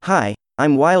Hi,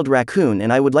 I'm Wild Raccoon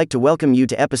and I would like to welcome you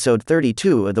to episode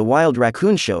 32 of the Wild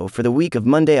Raccoon Show for the week of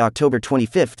Monday, October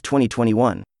 25,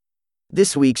 2021.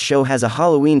 This week's show has a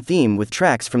Halloween theme with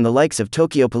tracks from the likes of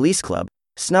Tokyo Police Club,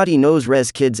 Snotty Nose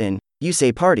Rez Kids and You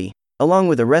Say Party, along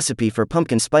with a recipe for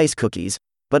pumpkin spice cookies.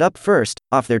 But up first,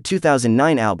 off their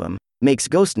 2009 album, Makes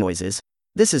Ghost Noises,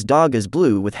 this is Dog is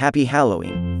Blue with Happy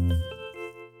Halloween.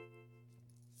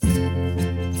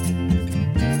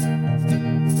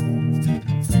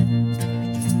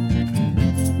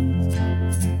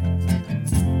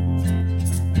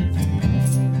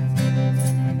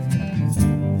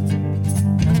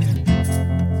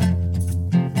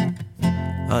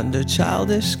 Under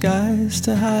childish guise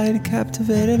to hide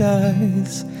captivated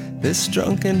eyes, this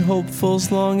drunken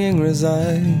hopeful's longing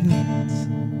resides.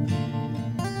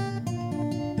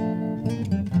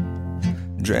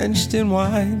 Drenched in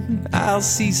wine, I'll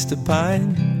cease to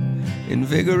pine,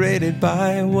 invigorated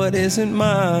by what isn't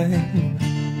mine.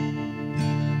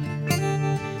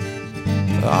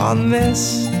 On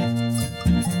this,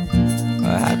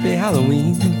 a happy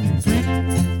Halloween.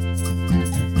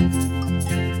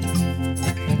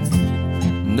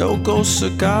 No ghosts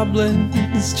or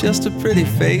goblins, just a pretty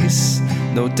face.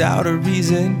 No doubt or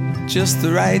reason, just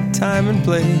the right time and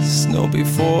place. No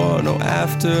before, no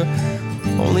after,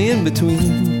 only in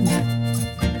between.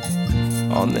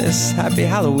 On this happy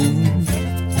Halloween.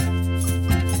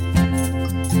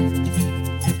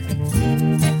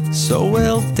 So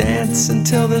we'll dance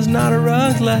until there's not a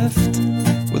rug left,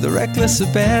 with a reckless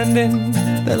abandon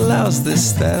that allows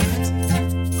this theft.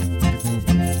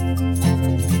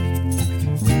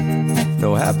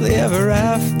 No happily ever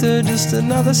after, just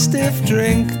another stiff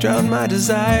drink. Drown my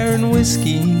desire in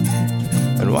whiskey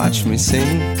and watch me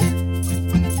sink.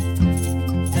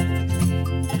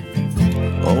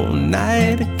 Oh,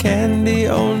 night of candy,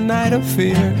 oh, night of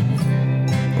fear.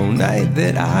 Oh, night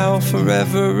that I'll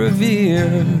forever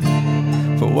revere.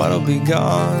 For what'll be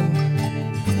gone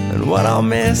and what I'll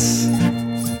miss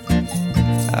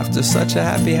after such a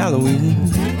happy Halloween.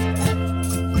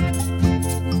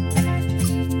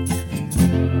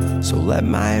 So let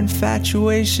my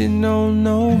infatuation know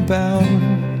no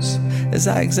bounds, as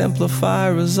I exemplify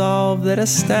resolve that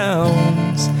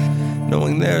astounds,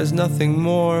 knowing there is nothing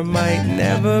more, might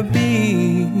never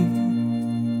be,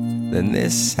 than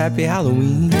this happy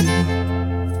Halloween.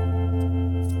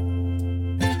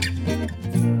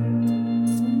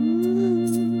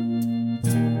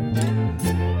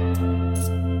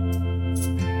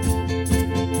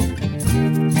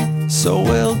 So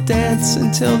we'll dance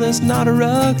until there's not a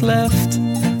rug left,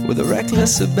 with a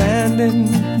reckless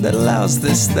abandon that allows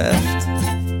this theft.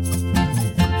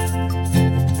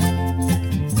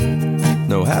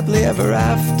 No happily ever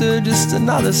after, just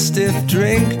another stiff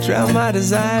drink. Drown my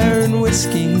desire in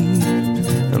whiskey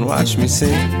and watch me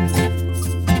sing.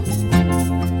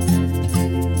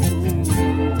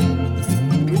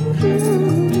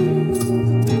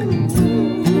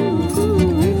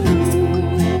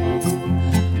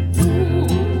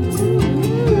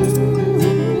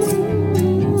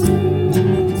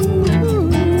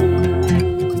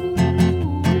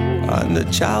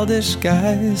 Childish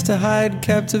guise to hide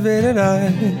captivated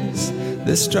eyes,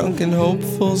 this drunken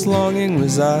hopeful's longing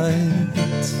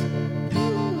resides.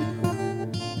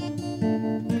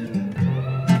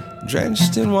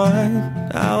 Drenched in wine,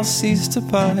 I'll cease to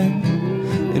pine,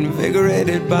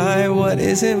 invigorated by what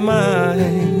isn't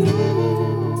mine.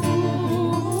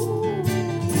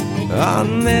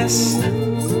 On this,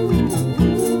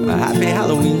 a happy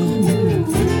Halloween.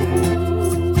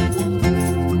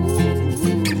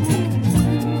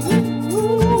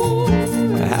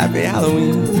 Happy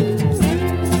Halloween.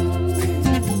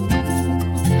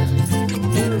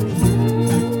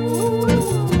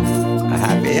 A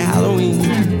happy Halloween.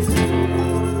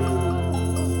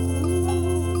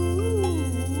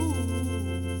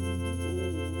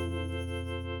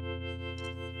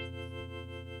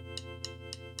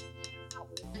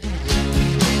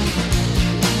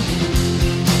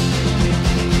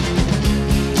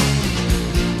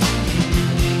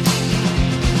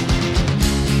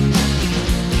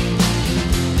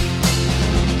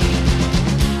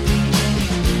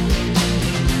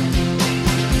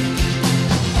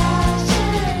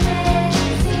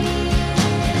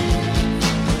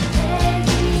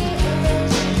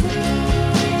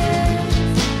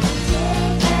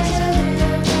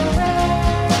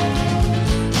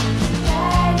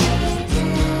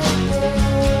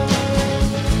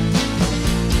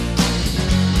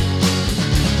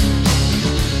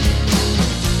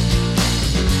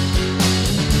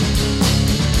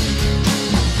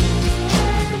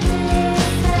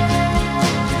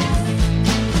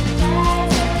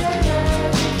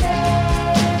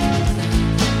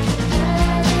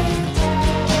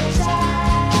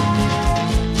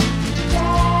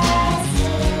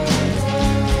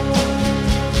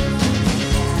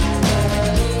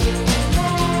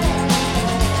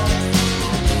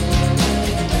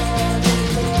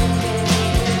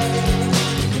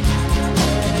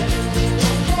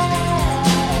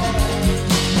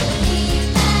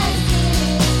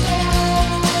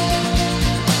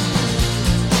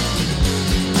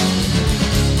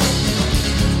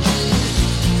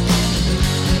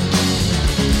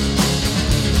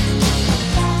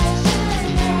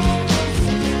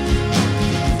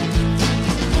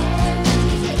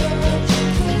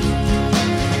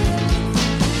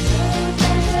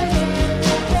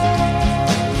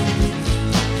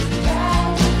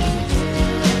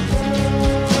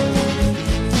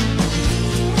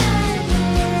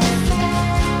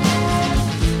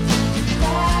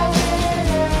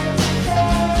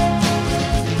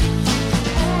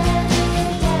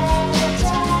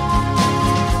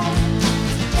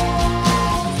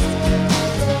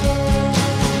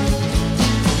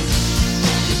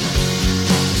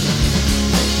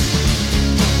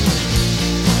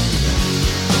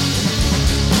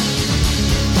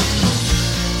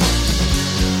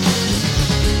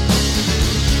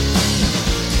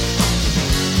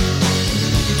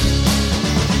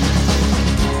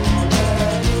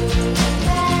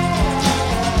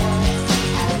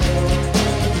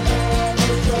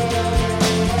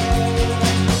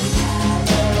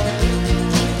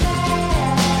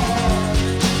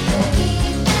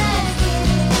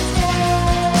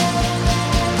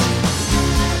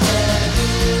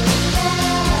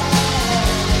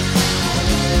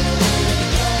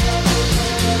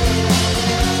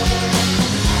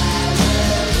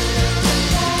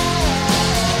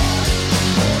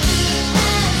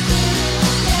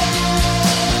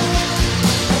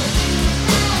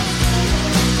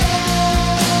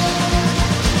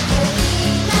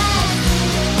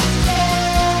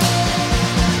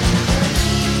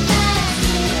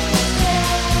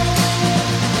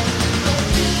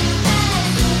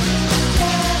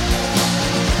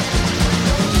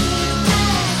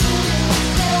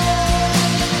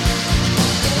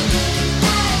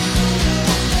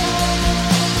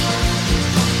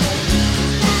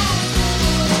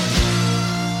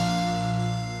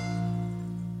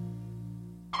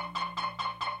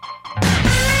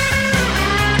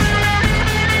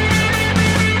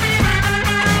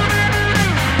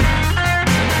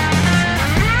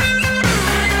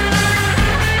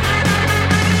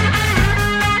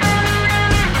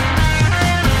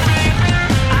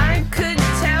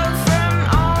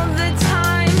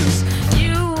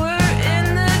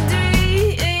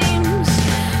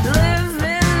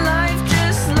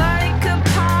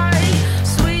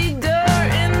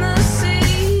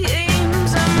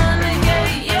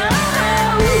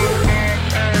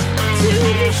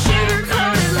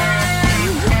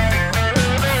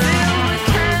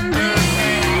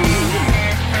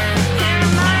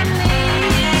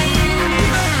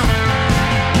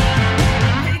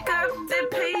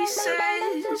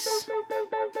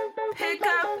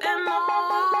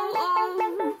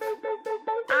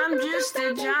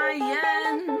 a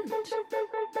giant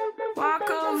walk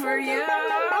over you.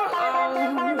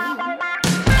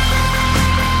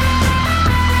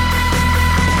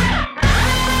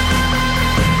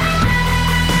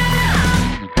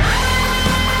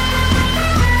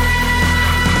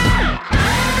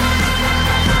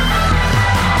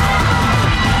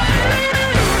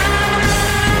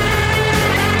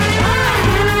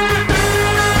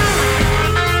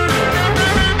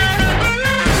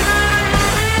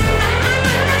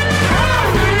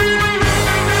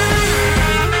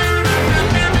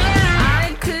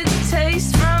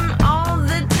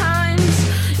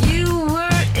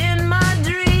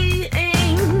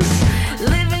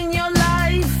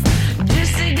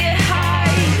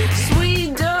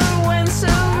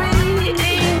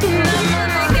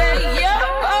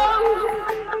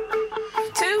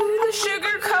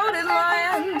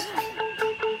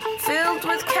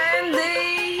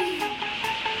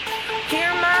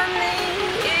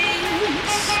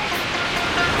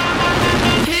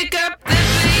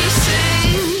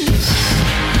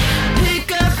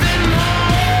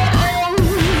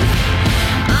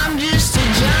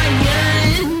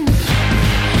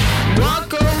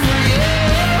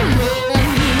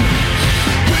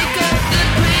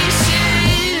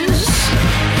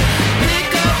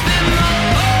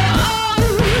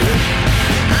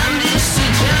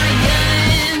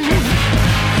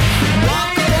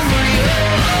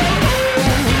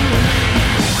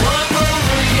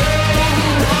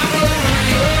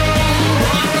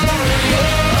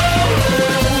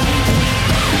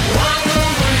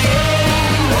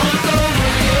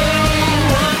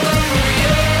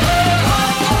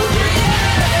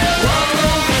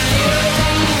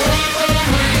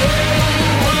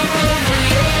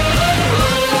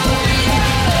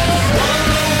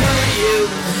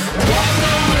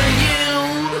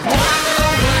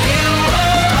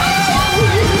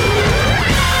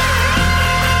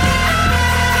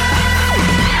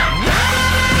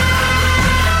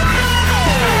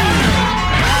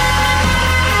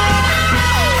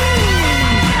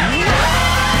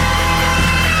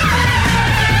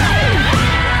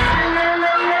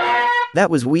 That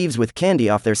was Weaves with Candy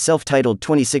off their self-titled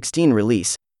 2016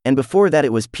 release, and before that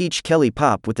it was Peach Kelly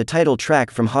Pop with the title track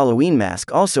from Halloween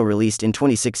Mask, also released in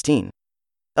 2016.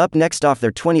 Up next off their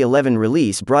 2011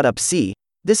 release Brought Up C,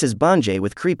 this is Bonjay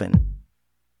with Creepin'.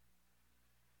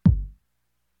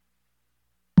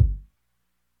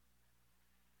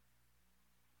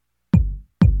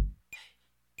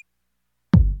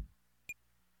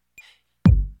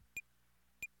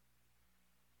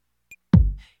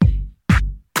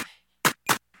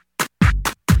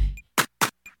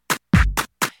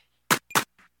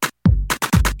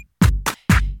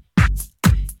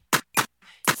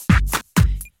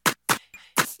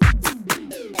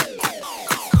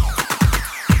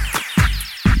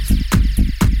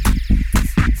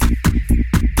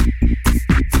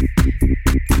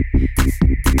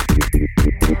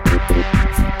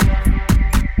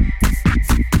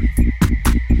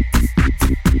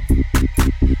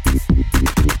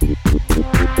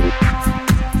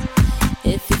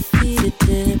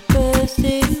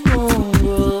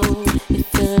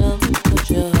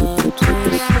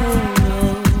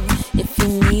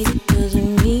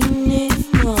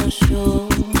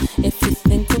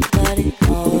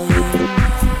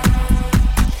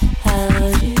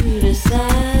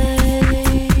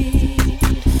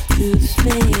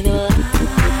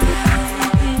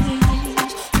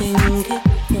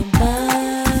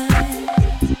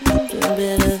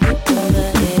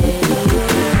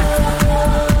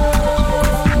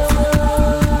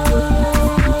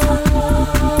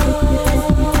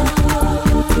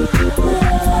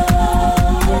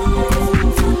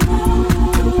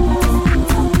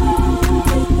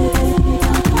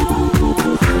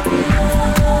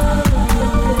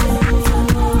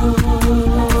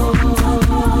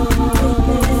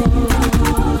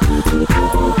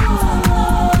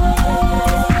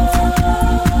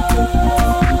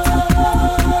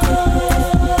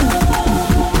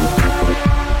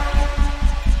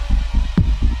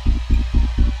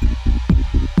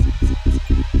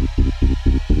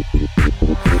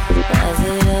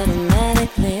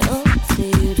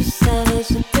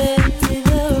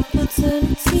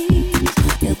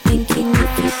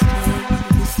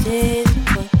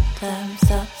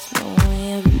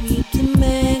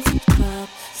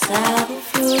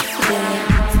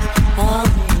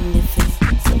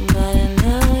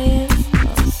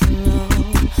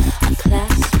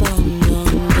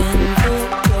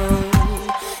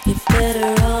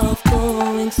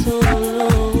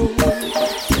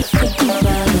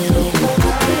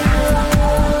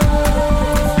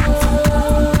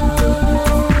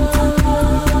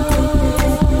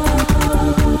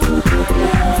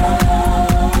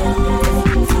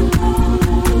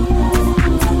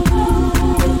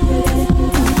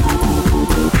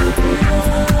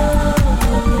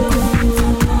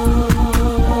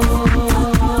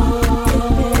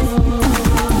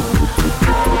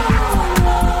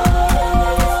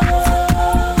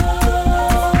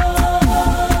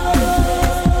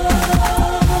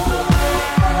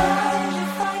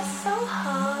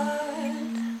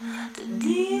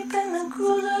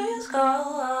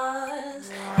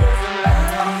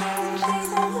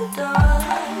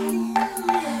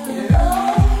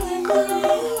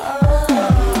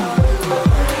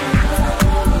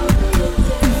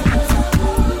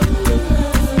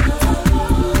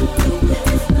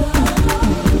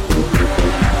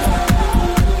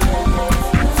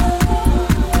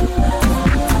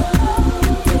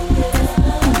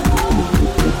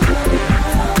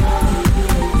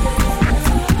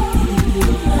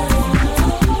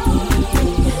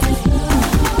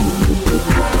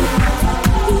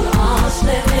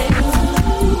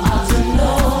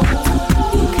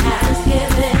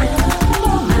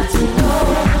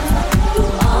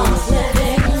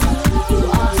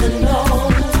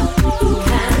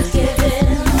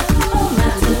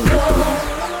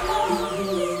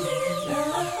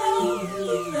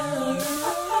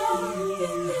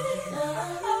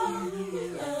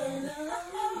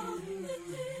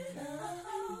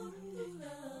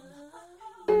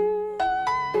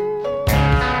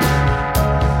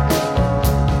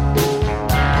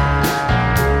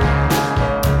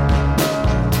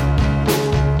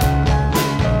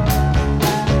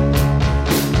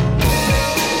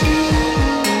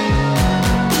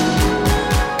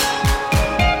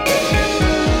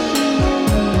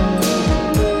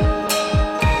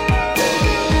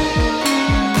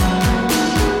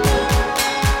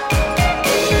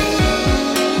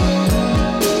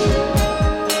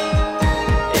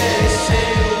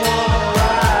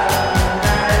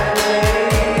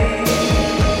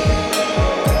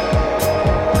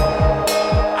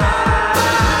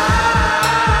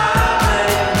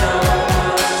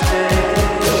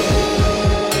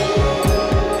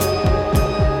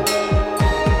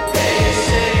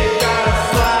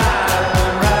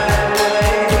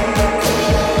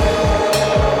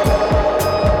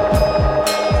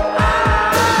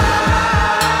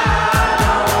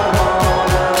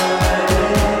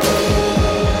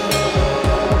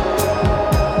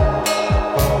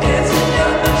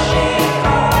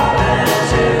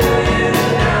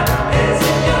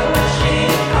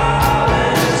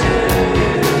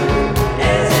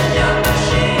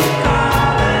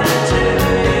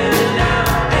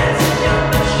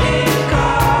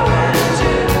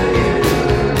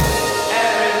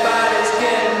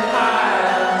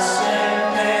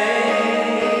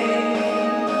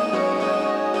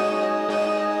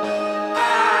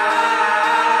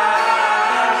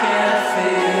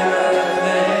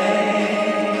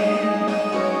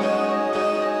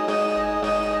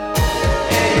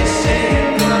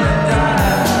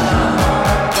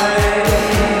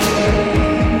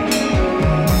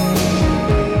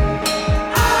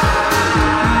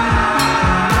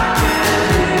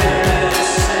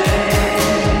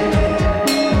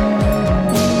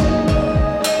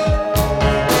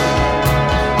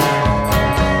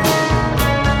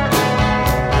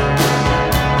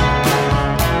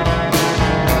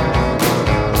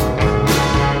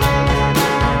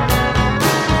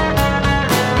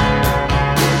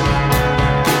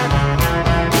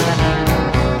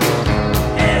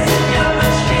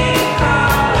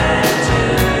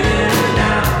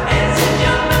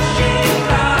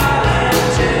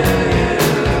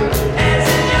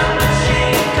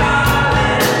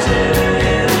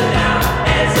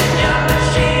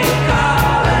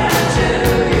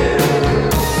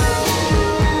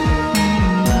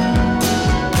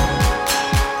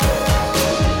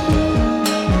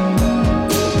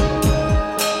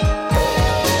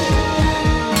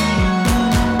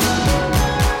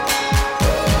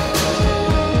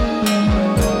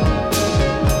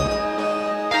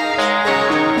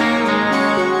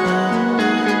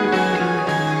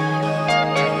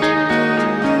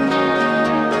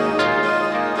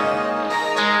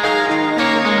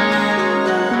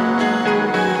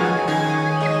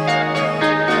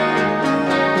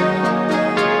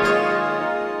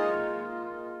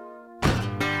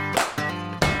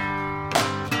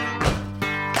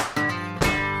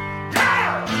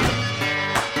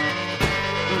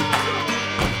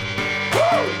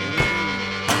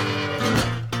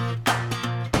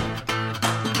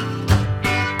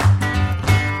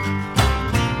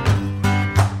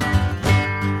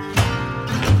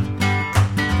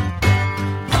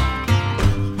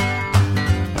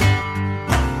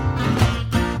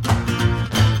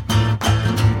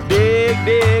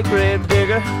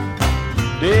 digger.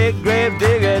 Dig, grave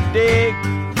digger, dig.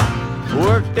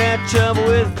 Work that shovel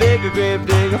with vigor, grave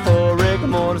digger, for rigor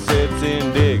mortis sets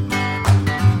in dig.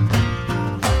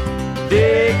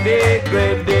 Dig, dig,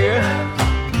 grave digger.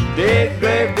 Dig,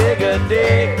 grave digger,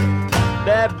 dig.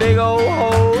 That big old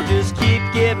hole just keep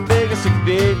getting bigger, so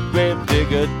dig, grave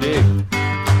digger, dig.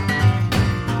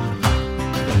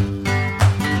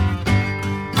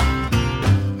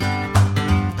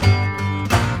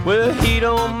 Well, he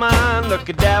don't mind the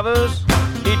cadavers,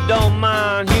 he don't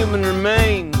mind human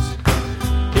remains.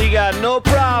 He got no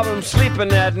problem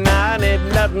sleeping at night,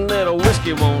 ain't nothing that a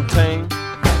whiskey won't tame.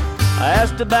 I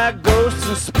asked about ghosts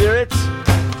and spirits,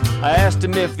 I asked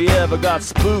him if he ever got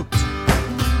spooked.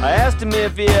 I asked him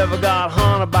if he ever got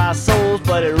haunted by souls,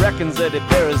 but he reckons that he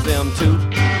buries them too.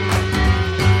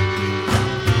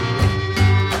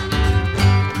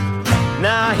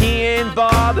 Now he ain't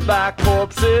bothered by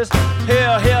corpses,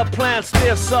 he'll plant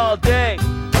stiffs all day.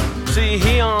 See,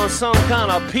 he on some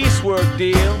kind of piecework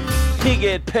deal, he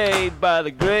get paid by the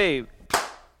grave.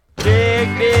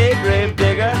 Dig, dig, grave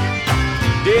digger.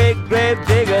 Dig, grave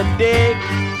digger, dig.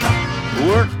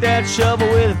 Work that shovel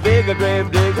with vigor,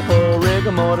 grave digger, for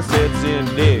rigor mortis sets in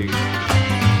dig.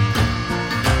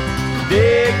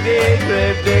 Dig, dig,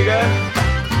 grave digger.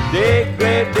 Dig,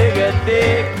 grave digger,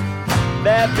 dig.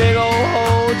 That big old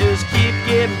hole just keep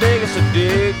getting bigger, so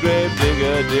dig, grave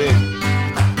digger, dig.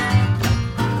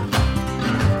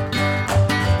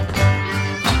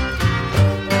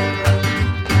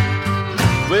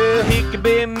 Well, he could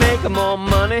be making more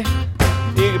money,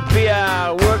 he could be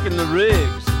out working the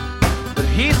rigs, but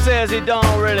he says he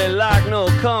don't really like no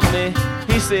company,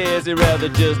 he says he'd rather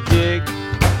just dig.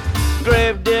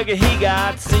 Grave digger, he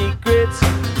got secrets,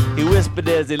 he whispered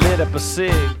as he lit up a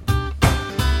cig.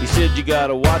 He said you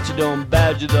gotta watch it, don't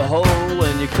badger the hole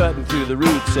when you're cutting through the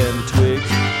roots and the twigs.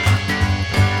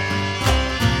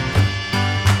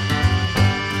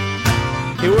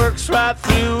 He works right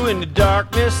through in the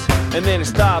darkness, and then he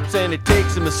stops and he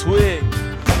takes him a swig.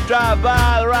 Drive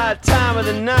by the right time of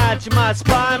the night, you might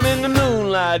spy him in the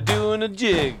moonlight doing a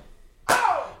jig.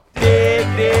 Dig,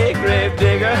 dig, grave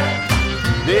digger.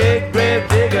 Dig, grave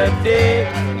digger, dig.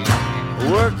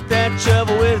 Work that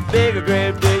shovel with vigor,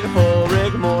 grave digger, for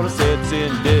rigor mortis sets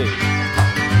in dig.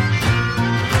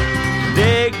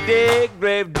 Dig, dig,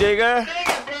 grave digger.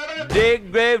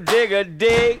 Dig, grave digger,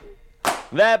 dig.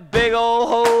 That big old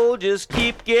hole just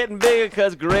keep getting bigger,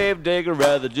 'cause grave digger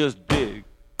rather just dig.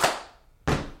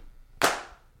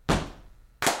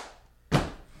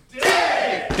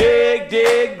 Dig! Dig,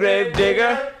 dig, grave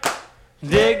digger.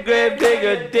 Dig, grave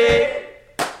digger, dig.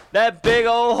 That big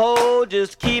old hole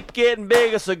just keep getting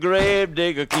bigger, so grave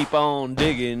digger keep on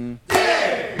digging.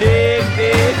 Dig! Dig,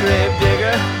 dig, grave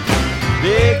digger.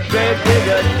 Dig, grave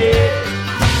digger, dig.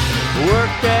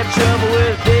 Work that shovel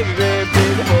with digger, grave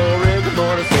digger, for rigor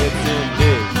mortis sets in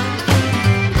dig.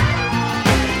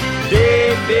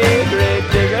 Dig, dig, grave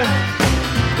digger.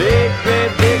 Dig,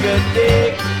 grave digger,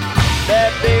 dig.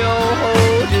 That big old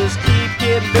hole just keep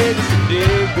getting bigger, so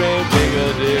dig, grave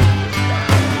digger, dig.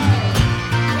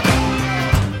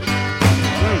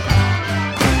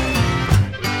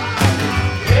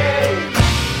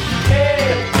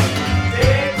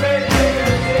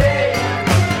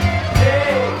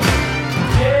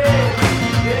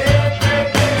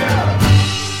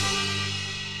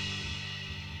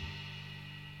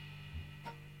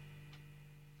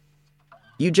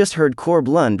 You just heard Corb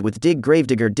Lund with Dig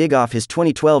Gravedigger Dig off his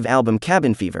 2012 album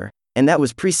Cabin Fever, and that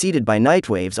was preceded by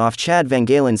Nightwaves off Chad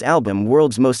Vangalen's album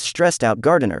World's Most Stressed Out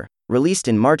Gardener, released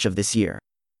in March of this year.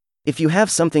 If you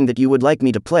have something that you would like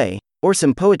me to play, or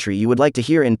some poetry you would like to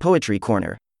hear in Poetry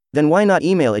Corner, then why not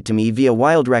email it to me via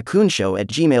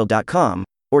wildraccoonshow@gmail.com,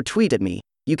 or tweet at me.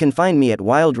 You can find me at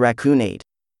wildraccoon8.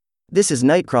 This is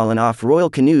Nightcrawlin' off Royal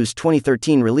Canoe's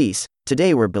 2013 release,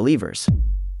 Today We're Believers.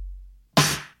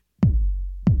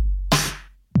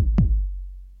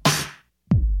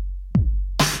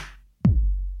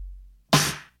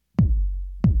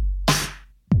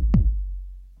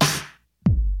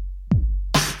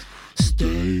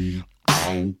 Stay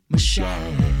on my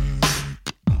side.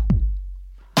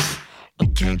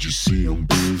 Can't you see I'm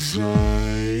busy?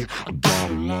 I got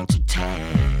a lot to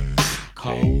tie.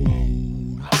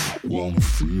 Cold, wanna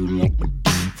feel like my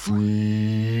deep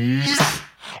freeze.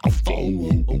 I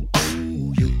fall,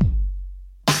 yeah.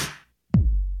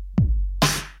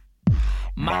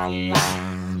 My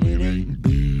line, it ain't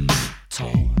been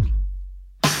taught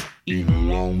in a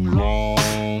long,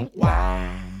 long while.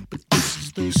 But this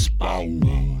is the spot,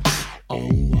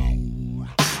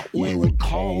 where we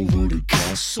cover the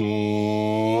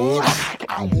castle.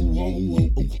 I'm a yeah.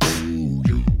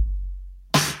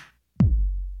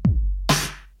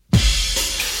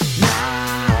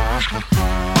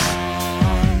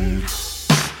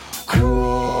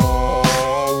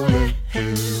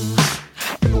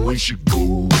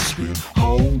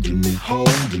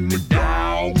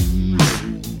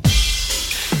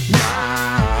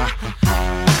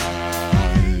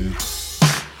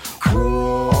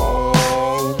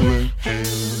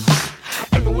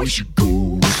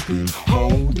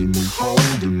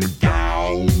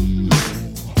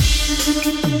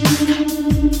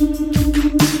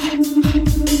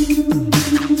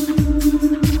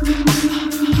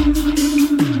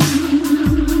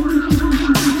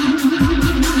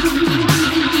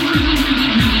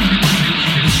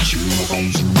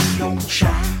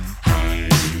 sunshine.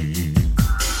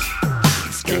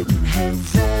 It's getting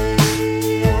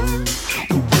heavy.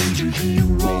 The ranger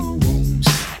heroes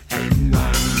and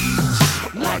lines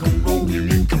like a rolling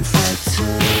in confetti.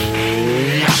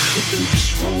 They're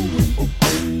just rolling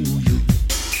over you.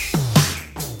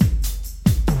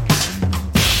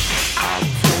 I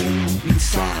don't need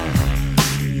silence.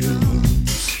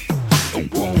 I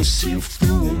wanna see you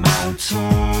through a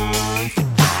mountain.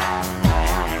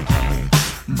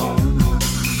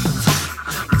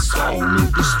 It's only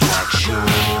distraction.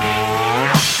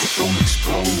 Don't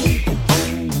explode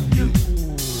on you.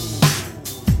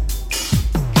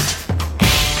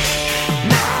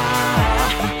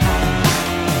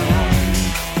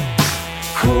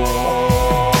 Crawling,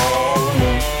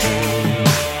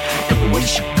 and the way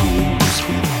she goes,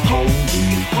 holding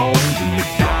me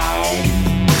down.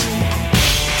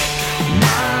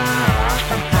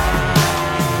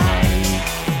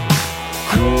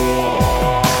 Crawling,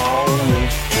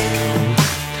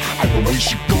 and the way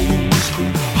she goes,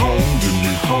 holding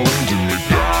me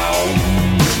down.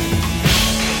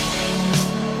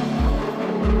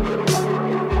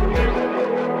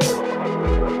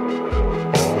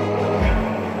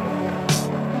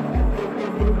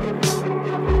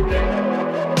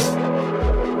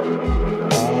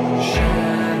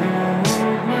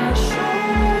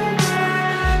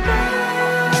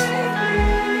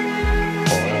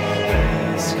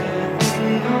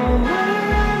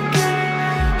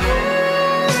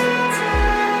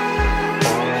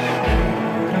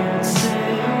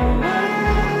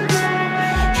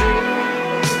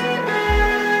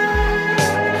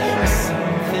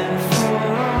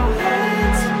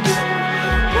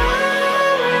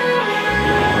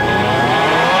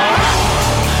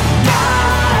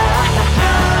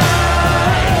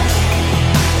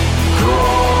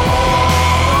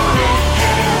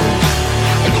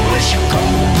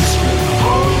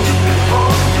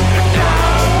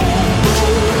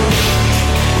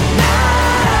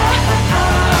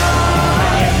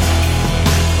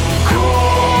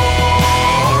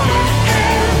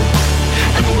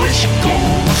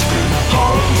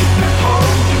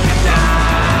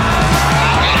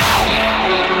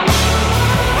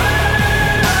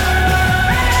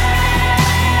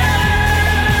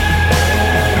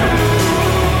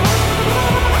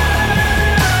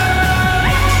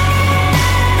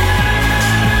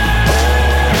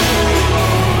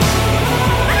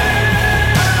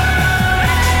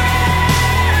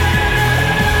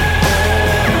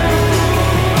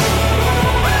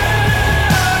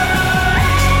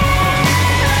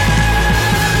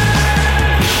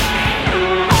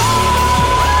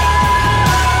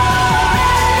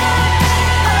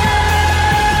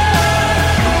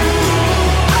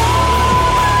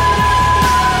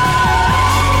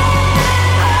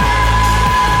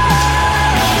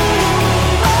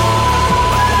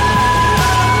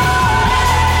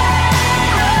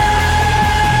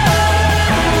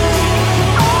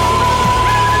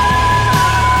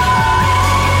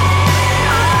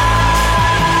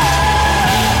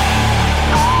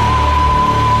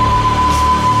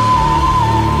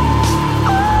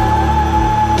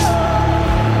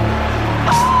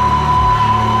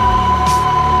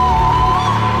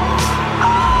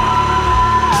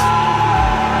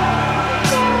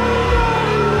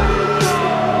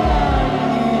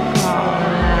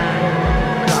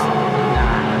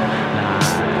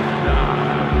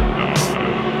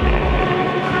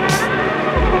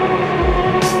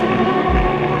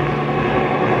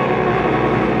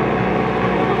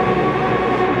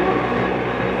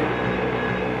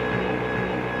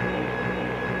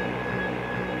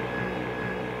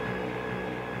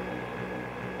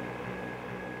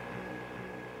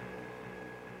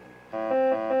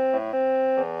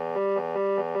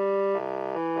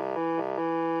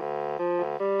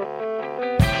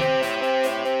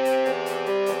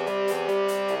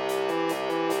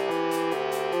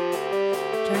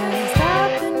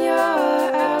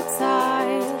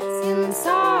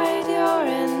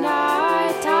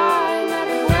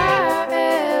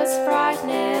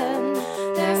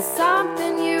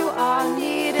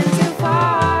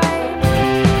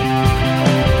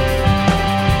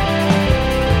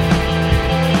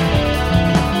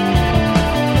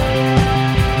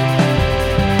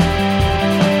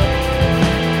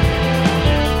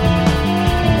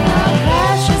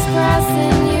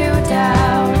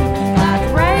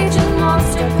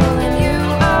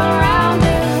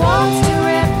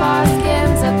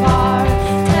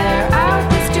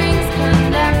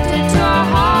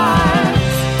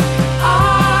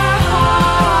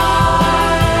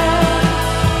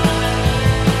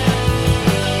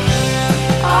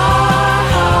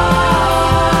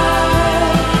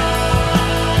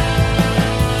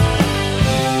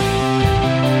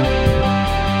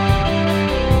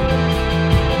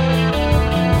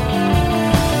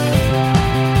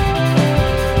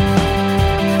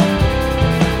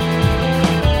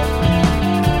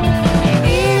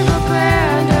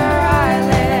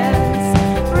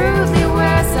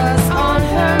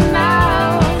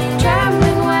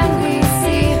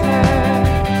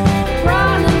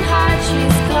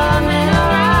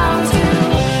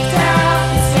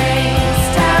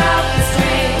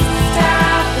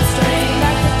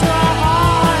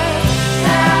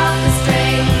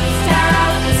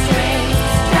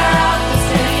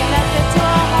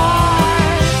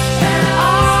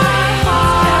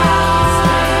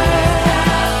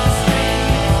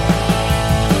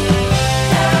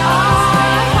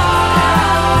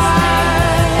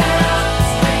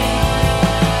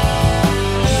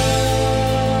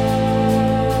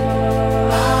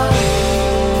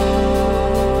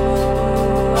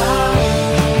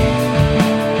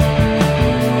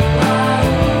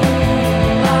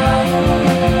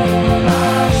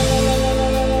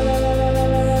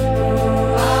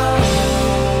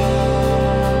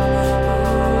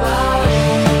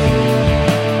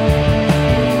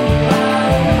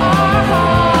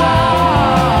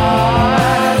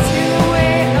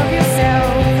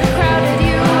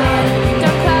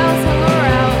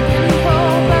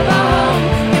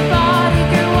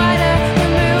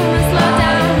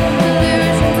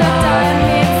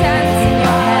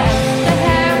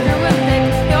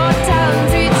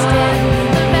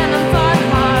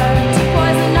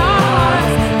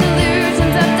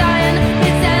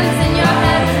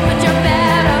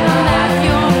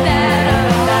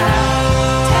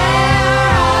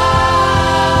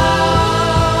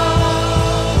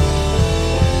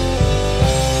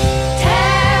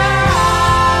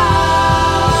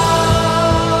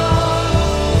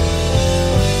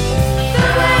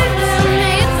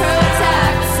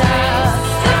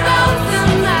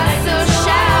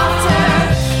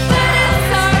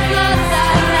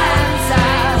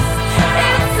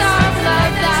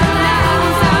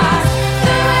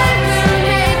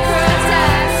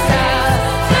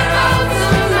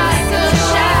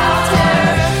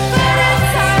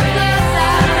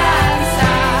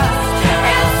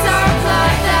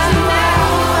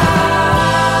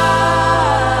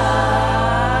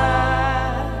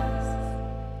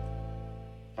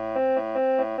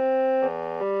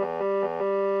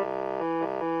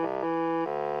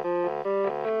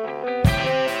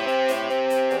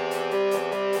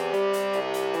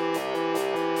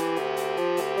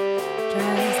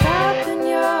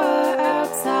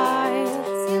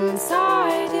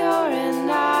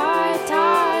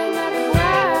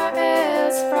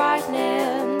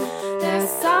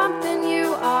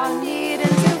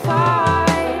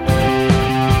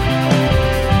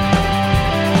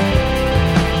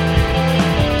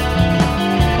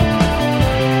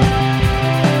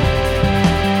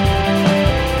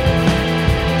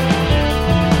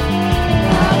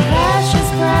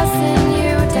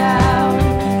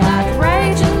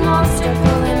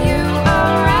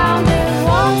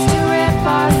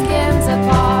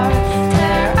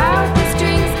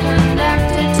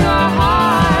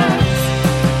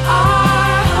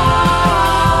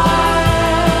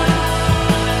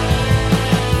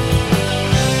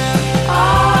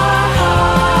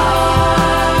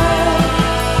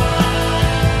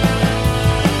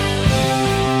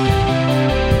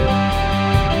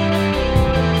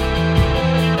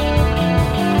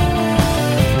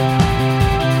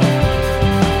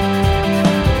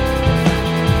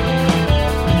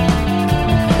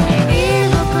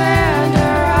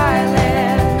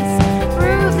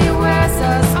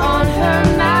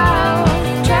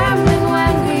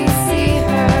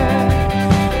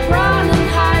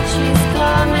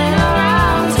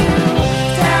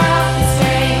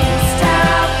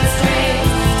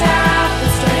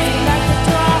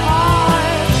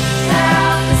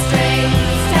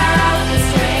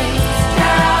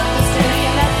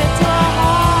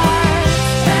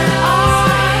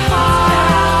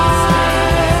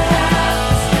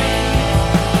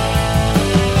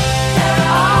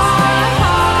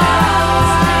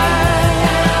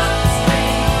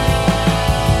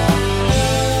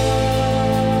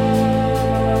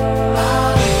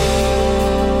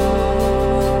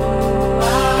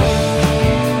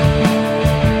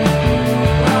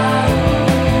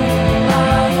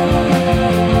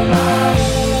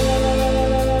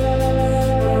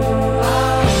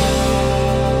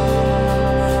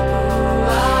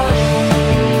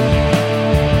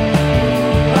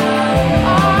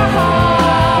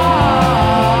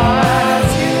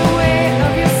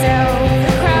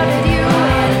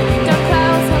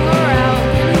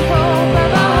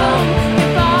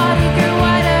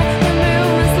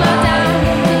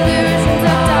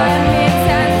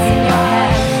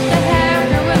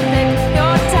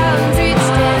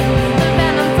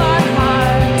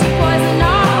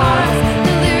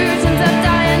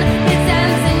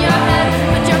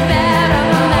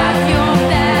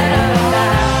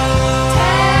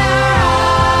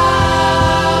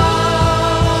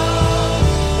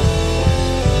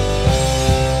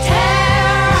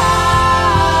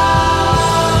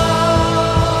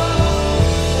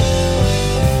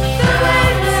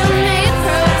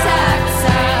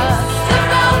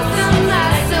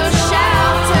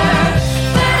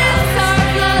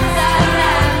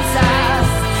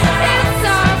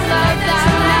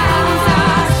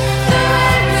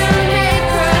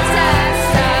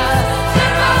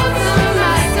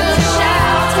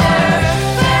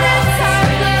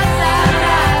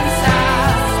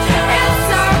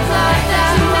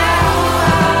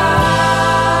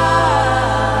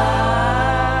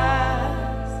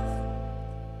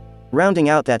 Rounding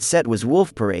out that set was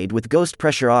Wolf Parade with Ghost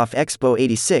Pressure Off Expo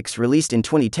 86 released in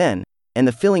 2010, and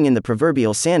the filling in the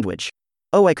proverbial sandwich.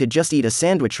 Oh, I could just eat a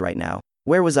sandwich right now.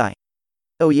 Where was I?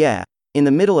 Oh yeah, in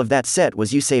the middle of that set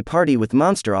was You Say Party with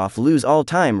Monster Off Lose All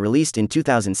Time released in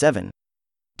 2007.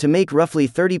 To make roughly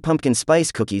 30 pumpkin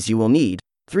spice cookies you will need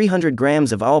 300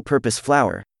 grams of all-purpose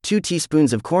flour, 2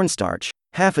 teaspoons of cornstarch,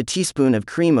 half a teaspoon of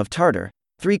cream of tartar,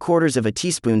 3/4 of a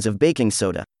teaspoon of baking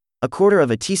soda, 1/4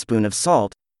 of a teaspoon of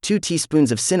salt, 2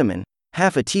 teaspoons of cinnamon,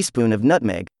 half a teaspoon of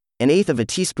nutmeg, 1/8 of a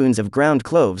teaspoon of ground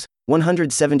cloves,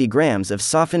 170 grams of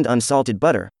softened unsalted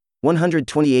butter,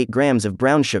 128 grams of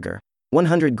brown sugar,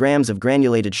 100 grams of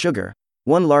granulated sugar,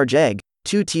 1 large egg,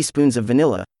 2 teaspoons of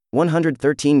vanilla,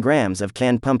 113 grams of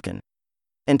canned pumpkin.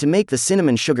 And to make the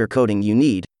cinnamon sugar coating you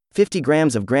need 50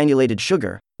 grams of granulated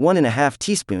sugar, 1½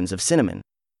 teaspoons of cinnamon.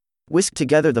 Whisk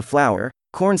together the flour,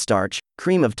 cornstarch,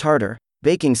 cream of tartar,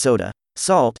 baking soda,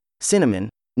 salt, cinnamon,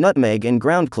 nutmeg and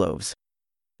ground cloves.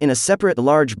 In a separate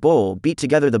large bowl, beat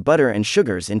together the butter and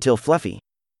sugars until fluffy.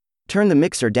 Turn the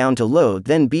mixer down to low,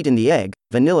 then beat in the egg,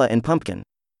 vanilla and pumpkin.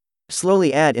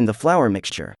 Slowly add in the flour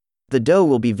mixture. The dough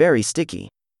will be very sticky.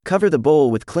 Cover the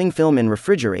bowl with cling film and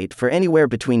refrigerate for anywhere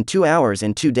between 2 hours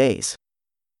and 2 days.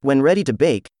 When ready to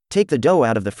bake, take the dough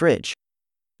out of the fridge.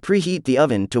 Preheat the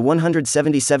oven to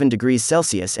 177 degrees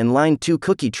Celsius and line 2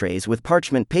 cookie trays with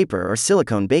parchment paper or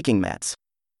silicone baking mats.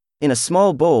 In a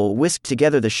small bowl, whisk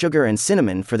together the sugar and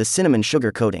cinnamon for the cinnamon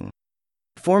sugar coating.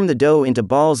 Form the dough into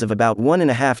balls of about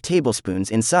 1½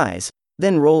 tablespoons in size,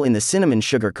 then roll in the cinnamon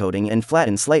sugar coating and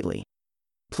flatten slightly.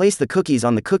 Place the cookies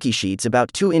on the cookie sheets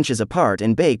about 2 inches apart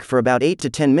and bake for about 8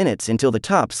 to 10 minutes until the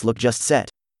tops look just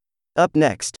set. Up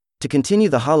next, to continue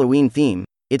the Halloween theme,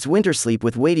 it's Winter Sleep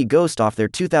with Weighty Ghost off their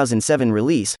 2007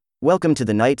 release, Welcome to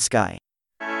the Night Sky.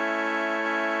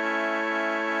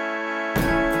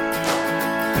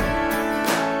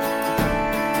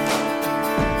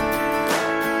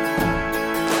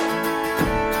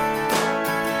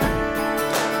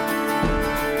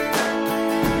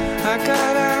 I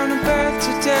got out of bed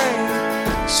today,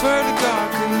 swear to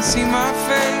God couldn't see my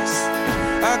face.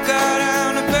 I got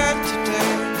out of bed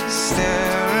today, just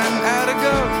staring at a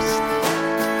ghost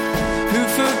who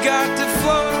forgot to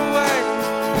float away.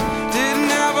 Didn't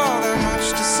have all that much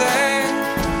to say,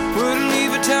 wouldn't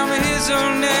even tell me his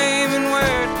own name. And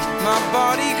where'd my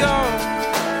body go?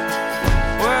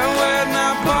 Where'd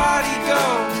my body go?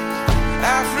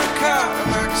 Africa or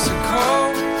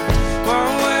Mexico?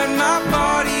 Where'd my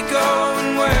body go?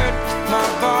 And where'd my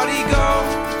body go?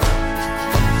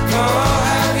 Oh,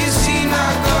 have you seen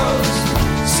my ghost?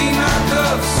 Seen my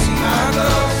ghost? Seen my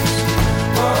ghost?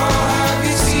 Oh, have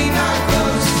you seen my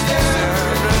ghost?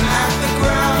 Staring at the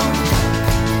ground.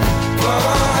 Oh,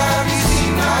 have you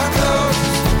seen my ghost?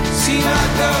 Seen my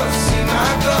ghost? Seen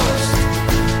my ghost?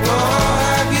 Oh,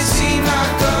 have you seen my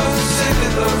ghost? Sick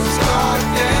of those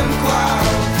goddamn clouds.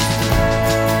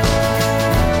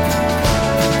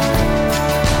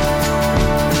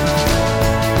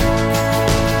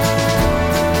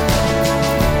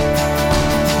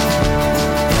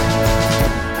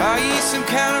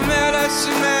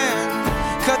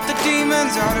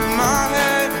 Demons out of my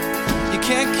head. You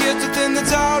can't kill the thing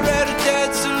that's already dead,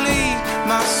 so leave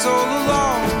my soul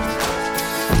alone.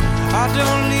 I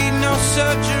don't need no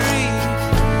surgery.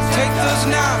 Take those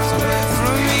knives away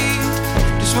from me.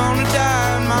 Just wanna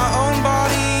die in my own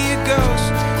body. A ghost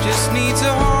just needs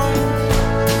a home.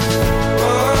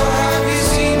 Oh, have you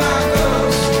seen my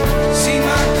ghost? Seen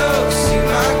my ghost? Seen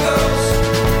my ghost?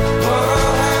 Oh,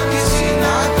 have you seen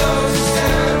my ghost?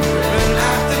 Staring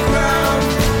at the ground.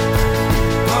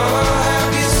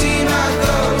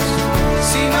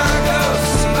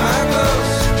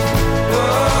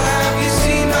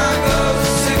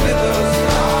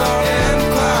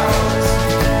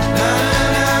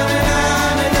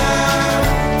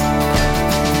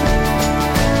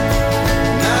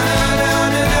 Na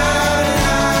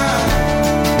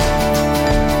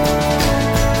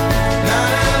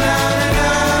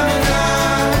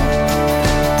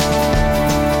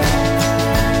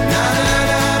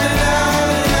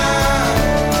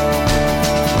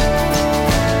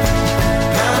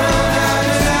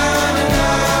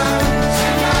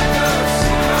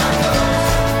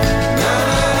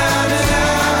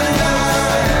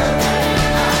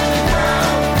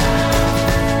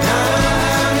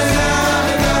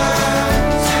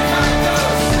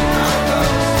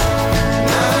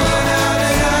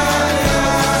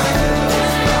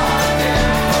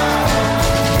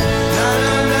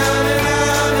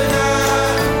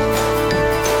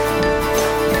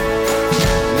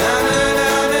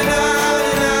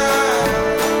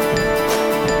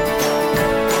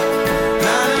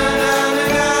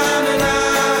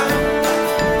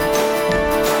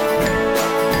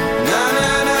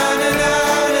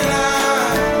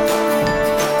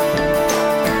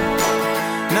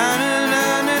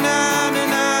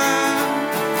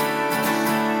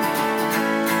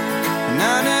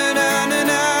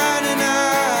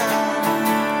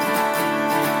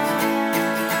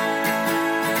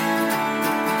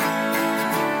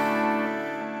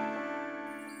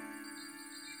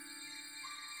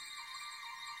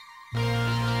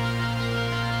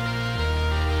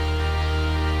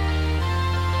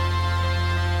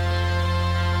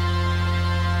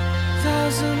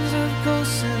Thousands of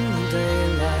ghosts in the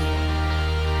daylight,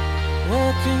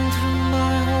 walking through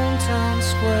my hometown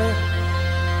square.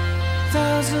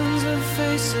 Thousands of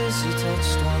faces you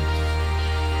touched once,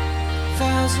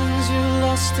 thousands you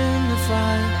lost in the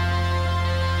fire.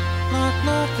 Knock,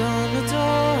 knock on the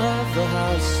door of the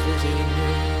house that he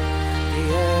knew. The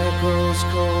air grows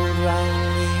cold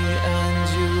round me and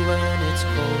you when it's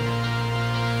cold.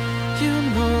 You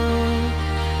know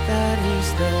that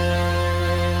he's there.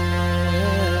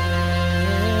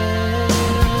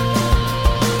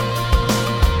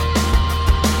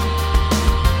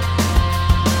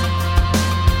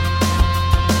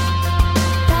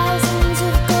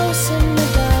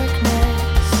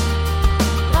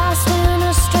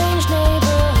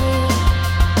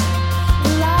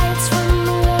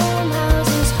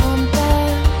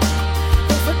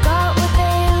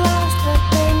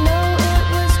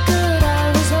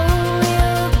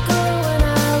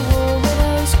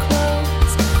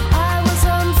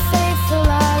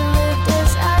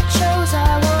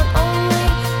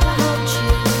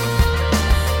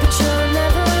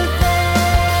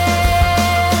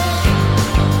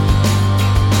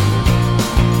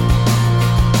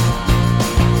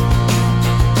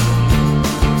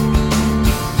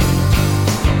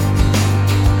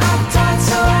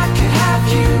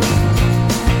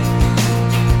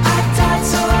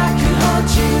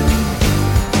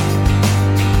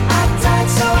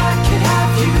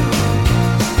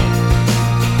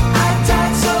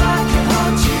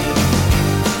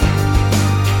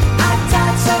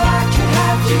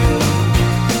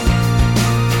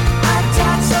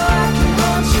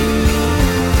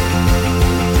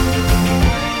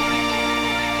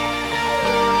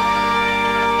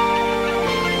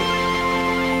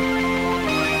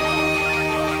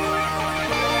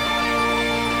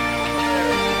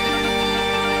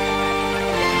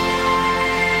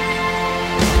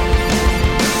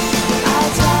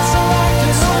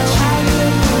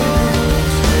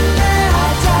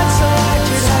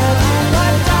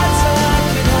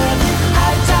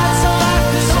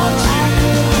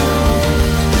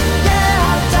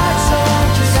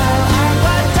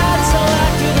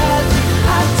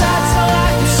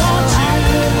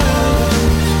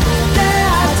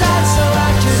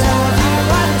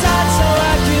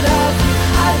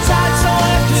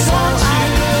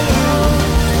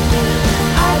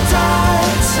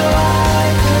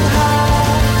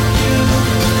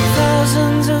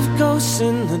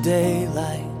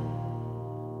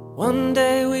 One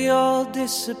day we all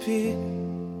disappear.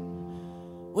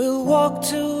 We'll walk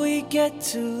till we get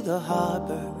to the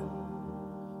harbor.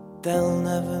 They'll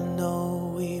never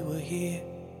know we were here.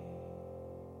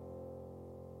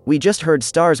 We just heard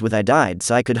Stars with I Died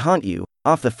So I Could Haunt You,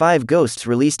 off the 5 Ghosts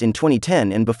released in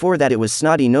 2010, and before that it was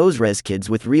Snotty Nose Res Kids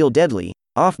with Real Deadly,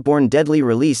 off Born Deadly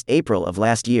released April of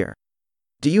last year.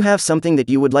 Do you have something that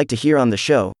you would like to hear on the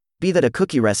show, be that a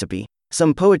cookie recipe,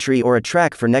 some poetry or a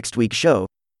track for next week's show?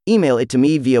 Email it to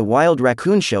me via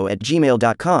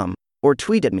wildraccoonshow@gmail.com, or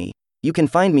tweet at me. You can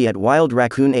find me at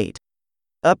wildraccoon8.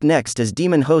 Up next is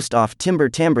Demon Host off Timber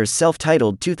Timber's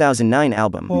self-titled 2009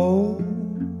 album. Oh,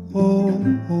 oh,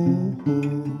 oh,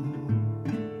 oh.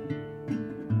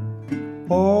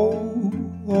 Oh,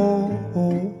 oh,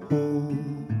 oh, oh.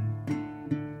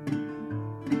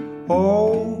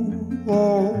 Oh,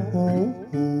 oh, oh,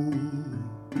 oh.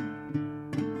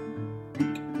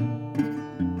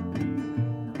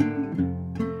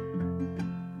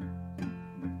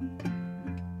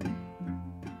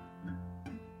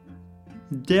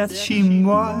 Death, she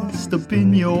must have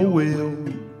been your will,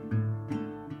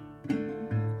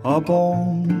 up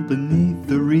on beneath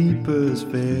the reaper's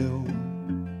veil.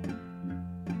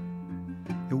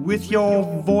 With your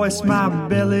voice my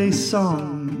belly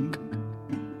sung,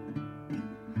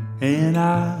 and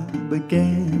I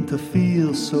began to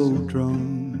feel so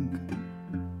drunk.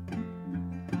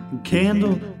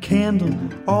 Candle, candle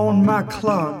on my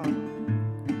clock.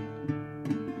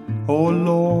 Oh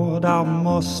Lord, I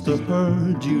must have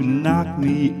heard you knock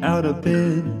me out of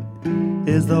bed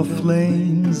as the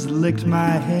flames licked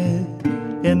my head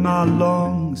and my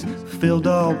lungs filled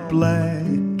up black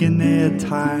in their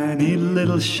tiny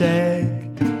little shack.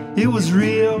 It was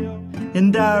real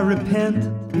and I repent.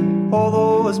 All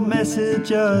those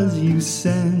messages you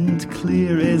sent,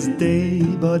 clear as day,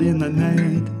 but in the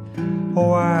night,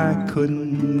 oh, I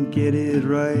couldn't get it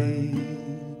right.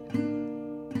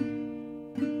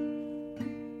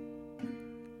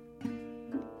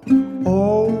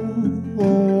 Oh,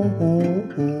 oh, oh,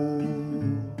 oh.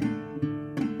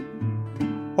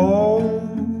 Oh,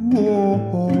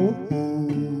 oh, oh,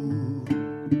 oh.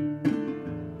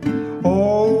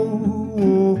 Oh,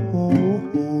 oh, oh,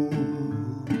 oh.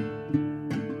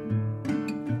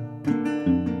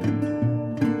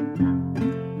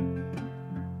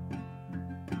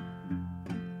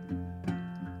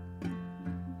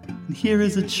 here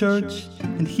is a church,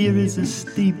 and here is a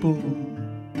steeple.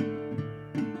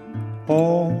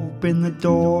 Open the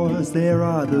doors, there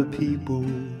are the people.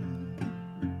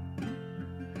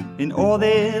 In all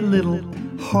their little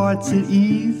hearts at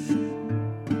ease,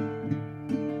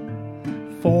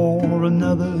 for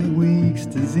another week's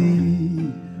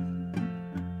disease.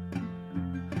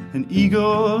 An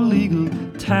eagle,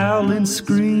 towel and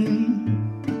scream.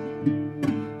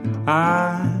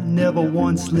 I never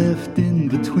once left in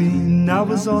between. I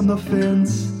was on the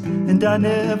fence, and I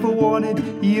never wanted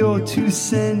your 2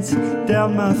 cents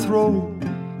down my throat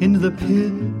into the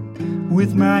pit,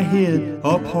 with my head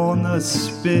upon the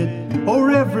spit. Oh,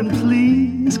 Reverend,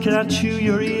 please, can I chew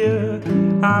your ear?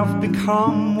 I've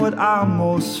become what I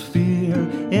most fear,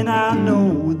 and I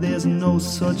know there's no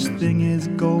such thing as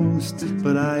ghosts,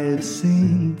 but I have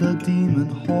seen the demon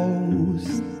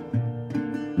host.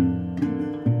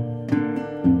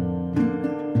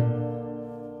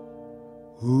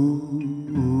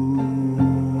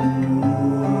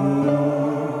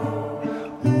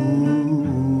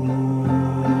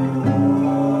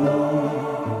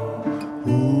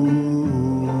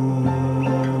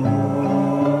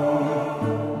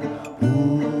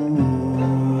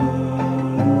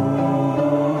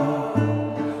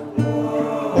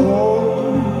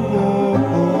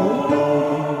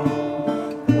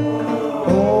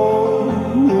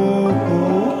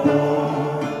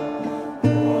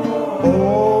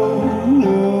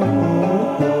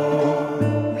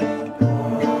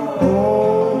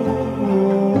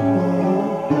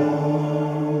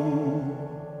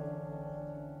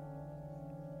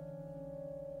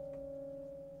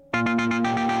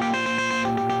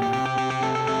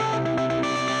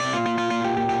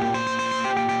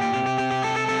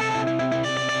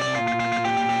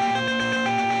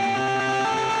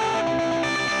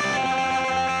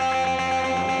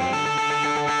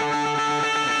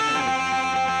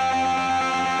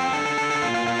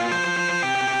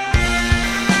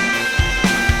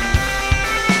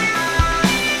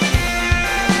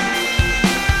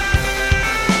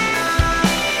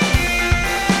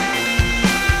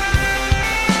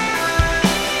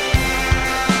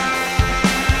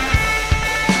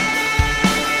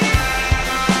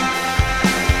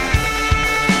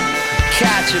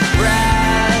 Catch your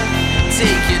breath,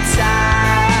 take your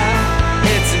time.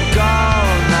 It's a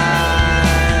gold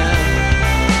mine,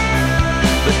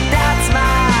 but that's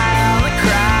my only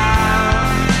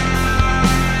crime.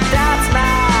 That's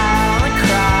my only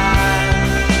crime.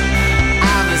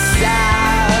 I'm the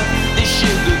South, the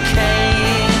sugar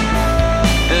cane,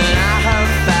 and I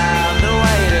have found a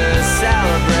way to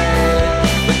celebrate.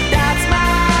 But that's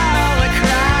my only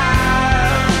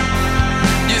crime.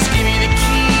 Just give me the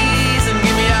keys and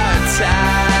give me your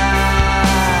time.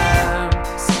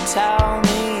 So tell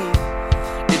me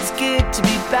it's good to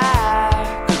be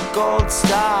back. A gold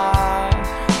star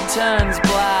turns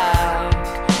black.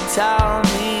 Tell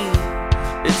me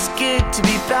it's good to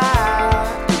be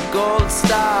back. A gold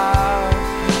star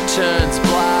turns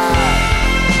black.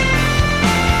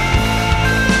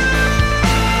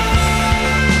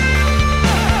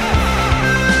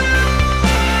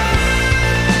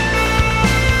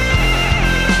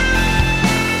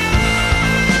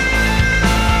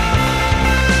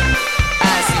 I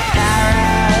see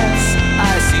Paris,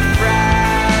 I see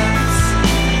France,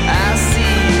 I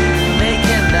see you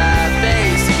making that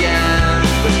face again.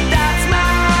 But that's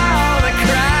my only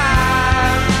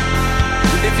crime.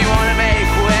 If you wanna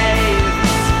make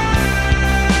waves,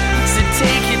 so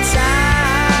take your time.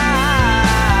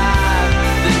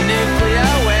 The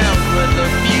nuclear wimp with a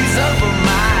fuse of a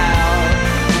mile,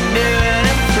 new and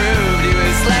improved, he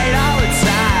was late all the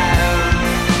time.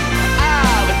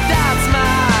 Ah, but that's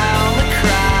my only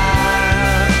crime.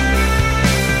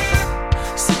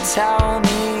 So tell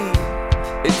me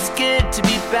it's good to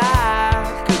be back.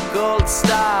 A gold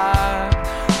star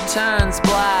turns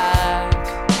black.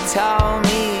 Tell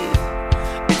me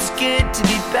it's good to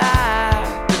be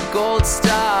back. The gold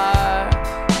star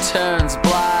turns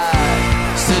black.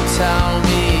 So tell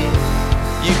me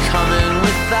you coming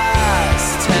with us.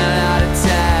 10 out of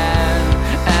 10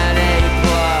 and A+.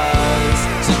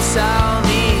 So tell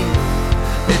me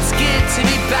it's good to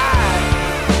be back.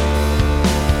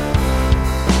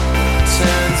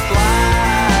 Turns black.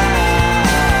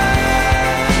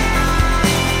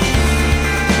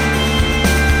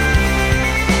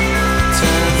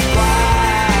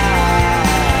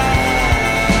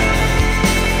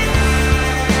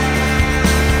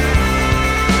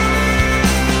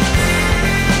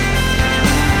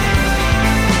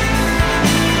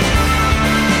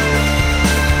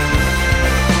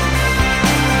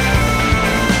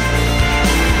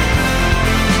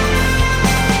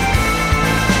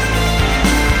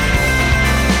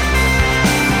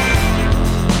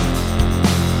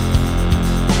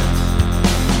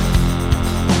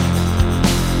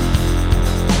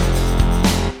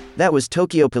 That was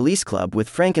Tokyo Police Club with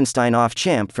Frankenstein Off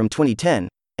Champ from 2010,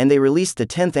 and they released the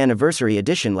 10th anniversary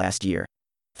edition last year.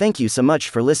 Thank you so much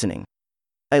for listening.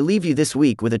 I leave you this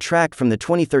week with a track from the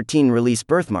 2013 release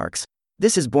Birthmarks.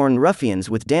 This is Born Ruffians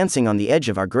with Dancing on the Edge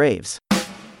of Our Graves.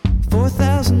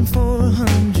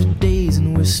 4,400 days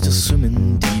and we're still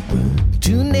swimming deeper.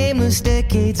 2 nameless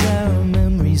decades, our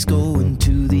memories go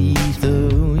into the ether.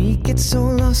 We get so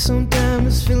lost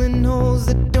sometimes, filling holes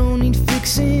that don't need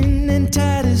fixing. And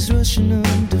tide is rushing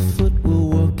underfoot,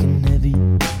 we're walking heavy.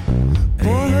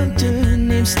 Poor hunter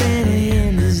named Stanley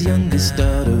and his youngest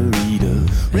daughter Rita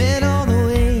ran all the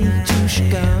way to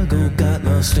Chicago, got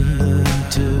lost in the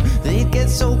winter. They'd get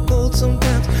so cold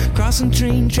sometimes, crossing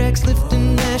train tracks,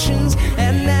 lifting rations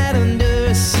at night under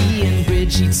a sea and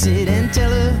bridge. He'd sit and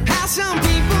tell her how some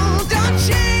people